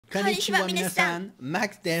Konnichiwa minasan,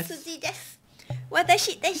 Max desu. Sujy desu.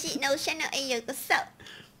 Watashi tashi no channel e yokoso.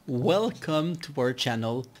 Welcome to our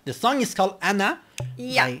channel. The song is called HANA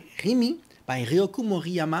by Rimi, by Ryoko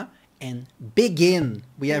Moriyama, and Begin.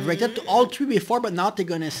 We have reacted to all three before, but now they're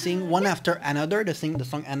gonna sing one after another. They sing the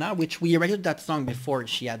song HANA, which we reacted that song before.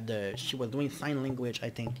 She was doing sign language, I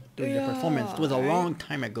think, during the performance. It was a long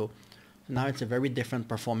time ago. Now it's a very different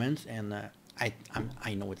performance, and I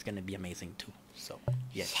know it's gonna be amazing too. So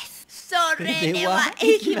yes. それでは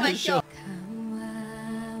行きましょう。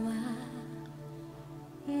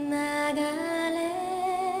流れ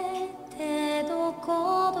てど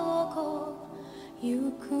こどこ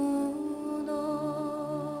行くの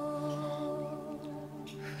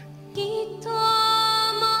人も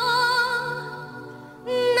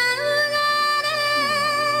流れ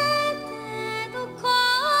てどこ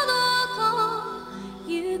どこ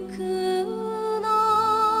行くの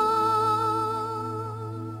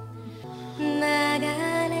流れ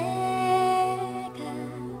が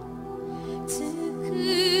つく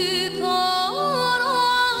頃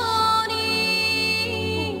に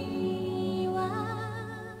は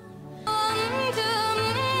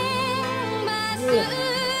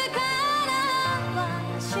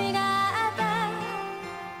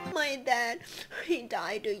My dad, he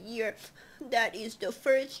died a year. That is the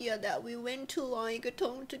first year that we went to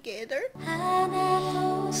Loingatong together.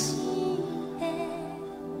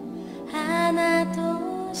 花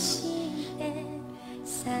として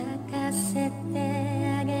咲かせてあ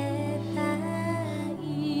げた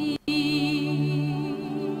い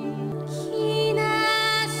来な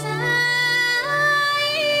さい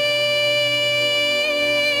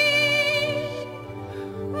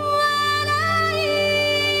笑い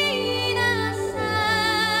なさ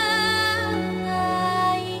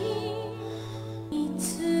いい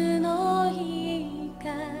つの日か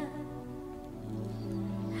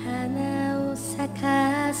花を咲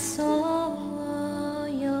かそう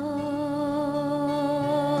よ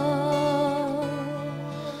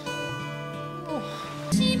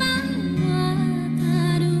島渡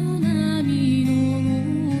る波の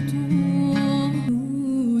音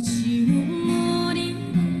うちの森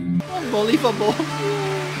Unbelievable.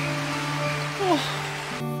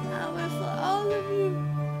 Flower for all of you.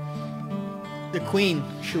 The Queen.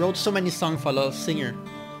 She wrote so many songs for a singer,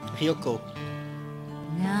 Ryoko.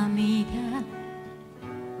 涙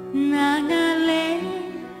流れ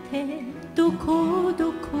てどこ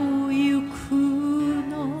どこ行く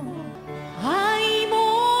の愛も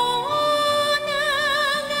流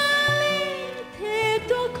れて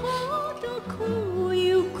どこどこ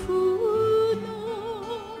行くの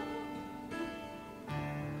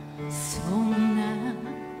そんな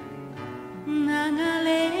流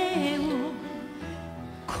れを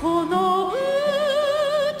このう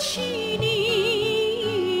ちに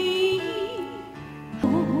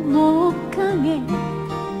面影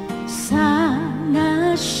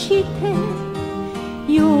探して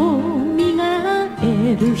よみが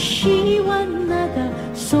える日は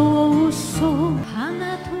長そうそう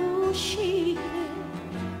花として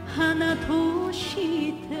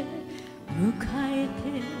迎えて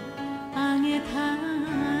あげた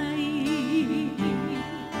い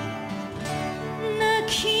泣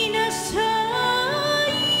きなさ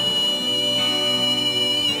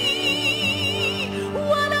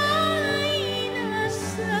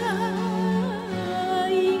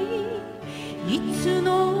いいつ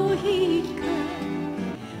の日か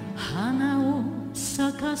花を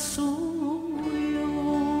咲かそうよ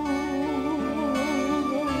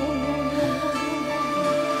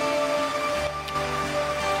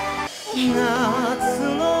夏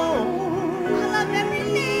の I love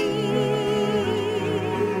everything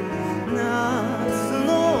夏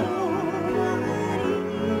の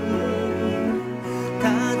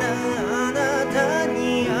ただあなた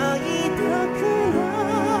に会いたく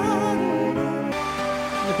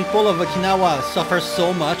The people of Okinawa suffer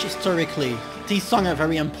so much historically. These songs are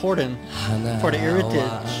very important for the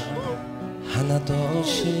heritage. 花と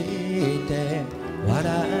して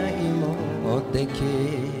笑いもでき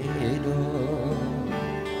る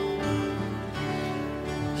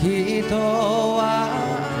人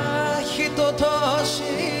は人とし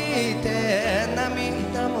て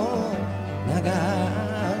涙も流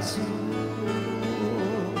す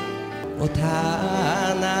お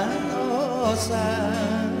花のさ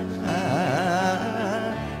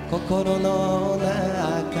心の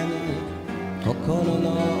中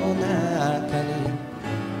に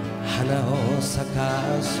花を咲か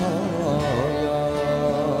そうよ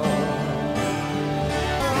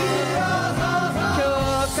教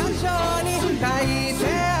科書に書いて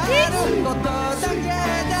あることだけじゃ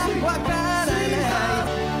わからない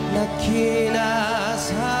泣きな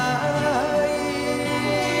さい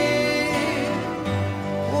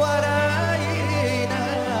笑いな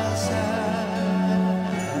さ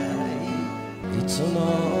いいつの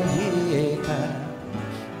日か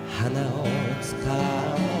花をつか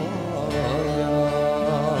もうよ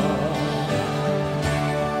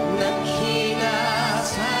泣きな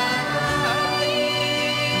さい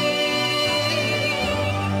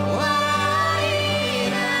笑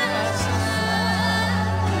いなさ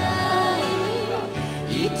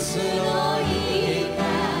いいつの日か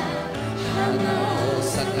花を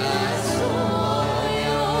咲かそうよ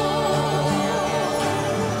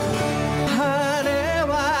晴れ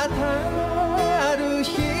渡る日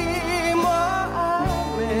も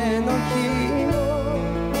雨の日も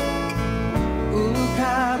浮か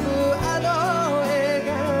ぶあの笑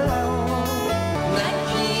顔泣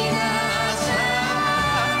きなさ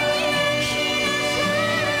い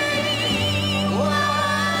笑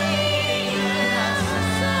いな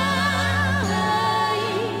さ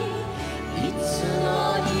いいつの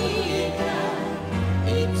日かい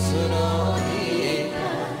つの日か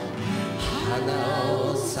花を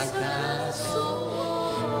咲かそう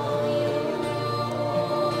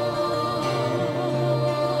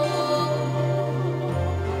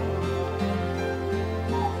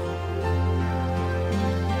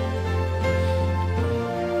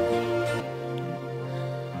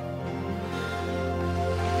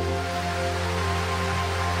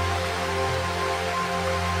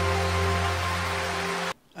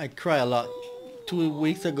I cry a lot. 2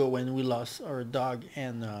 weeks ago when we lost our dog,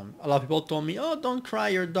 and a lot of people told me, "Oh, don't cry.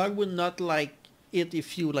 Your dog would not like it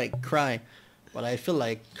if you like cry." But I feel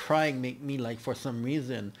like crying make me like for some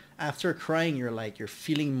reason. After crying, you're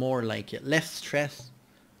feeling more like it, less stress.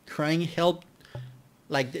 Crying helped.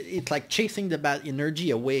 Like it's like chasing the bad energy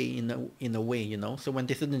away in a way, you know. So when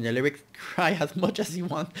they said in the lyrics, "Cry as much as you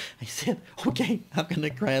want," I said, "Okay, I'm gonna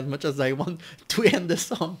cry as much as I want to end the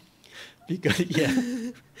song." Because yeah.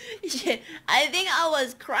 Yeah, I think I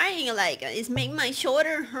was crying like it's making my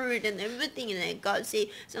shoulder hurt and everything, and I got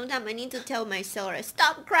see sometimes I need to tell myself like,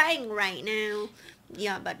 stop crying right now.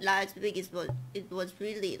 Yeah, but last week it was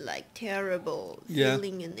really like terrible Yeah.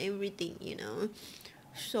 feeling and everything, you know.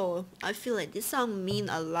 So I feel like this song mean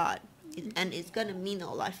a lot, and it's gonna mean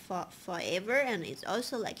a lot forever, and it's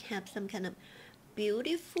also like have some kind of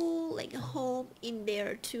beautiful like hope in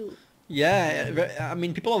there too. Yeah, I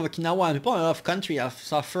mean, people of Okinawa and people in a lot of country have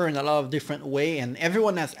suffered in a lot of different way, and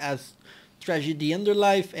everyone has tragedy in their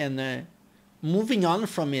life, and moving on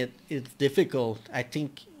from it is difficult. I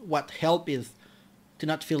think what help is to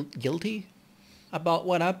not feel guilty about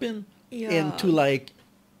what happened, and to like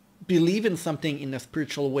believe in something in a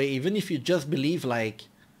spiritual way, even if you just believe like,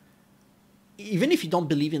 even if you don't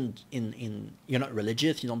believe in you're not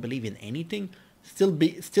religious, you don't believe in anything. Still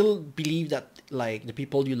believe that like the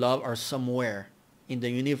people you love are somewhere in the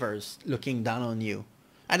universe looking down on you.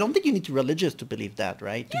 I don't think you need to be religious to believe that,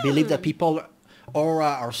 right? To believe that people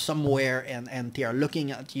aura are somewhere and they are looking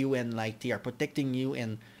at you and like they are protecting you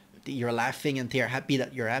and you're laughing and they are happy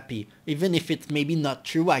that you're happy. Even if it's maybe not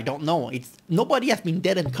true, I don't know. It's nobody has been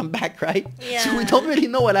dead and come back, right? Yeah. So we don't really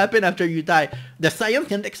know what happened after you die. The science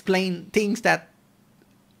can explain things that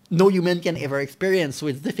no human can ever experience, so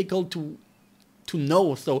it's difficult to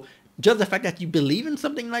know. So just the fact that you believe in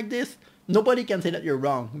something like this, nobody can say that you're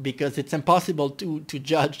wrong because it's impossible to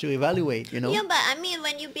judge, to evaluate, you know? Yeah, but I mean,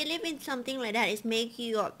 when you believe in something like that, it makes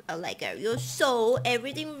you your soul,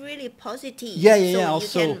 everything really positive. Yeah. So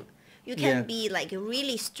Also, you can be like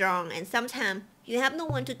really strong, and sometimes you have no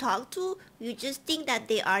one to talk to. You just think that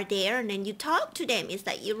they are there, and then you talk to them. It's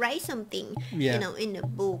like you write something, Yeah. you know, in a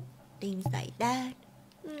book, things like that.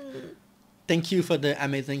 Thank you for the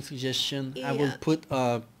amazing suggestion. I will Yeah. put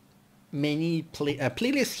many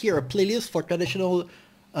playlists here, a playlist for traditional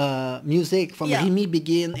music from Yeah. Rimi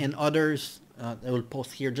Begin and others. I will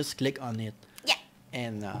post here. Just click on it. Yeah.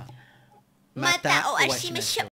 And Mata o o ashimashou.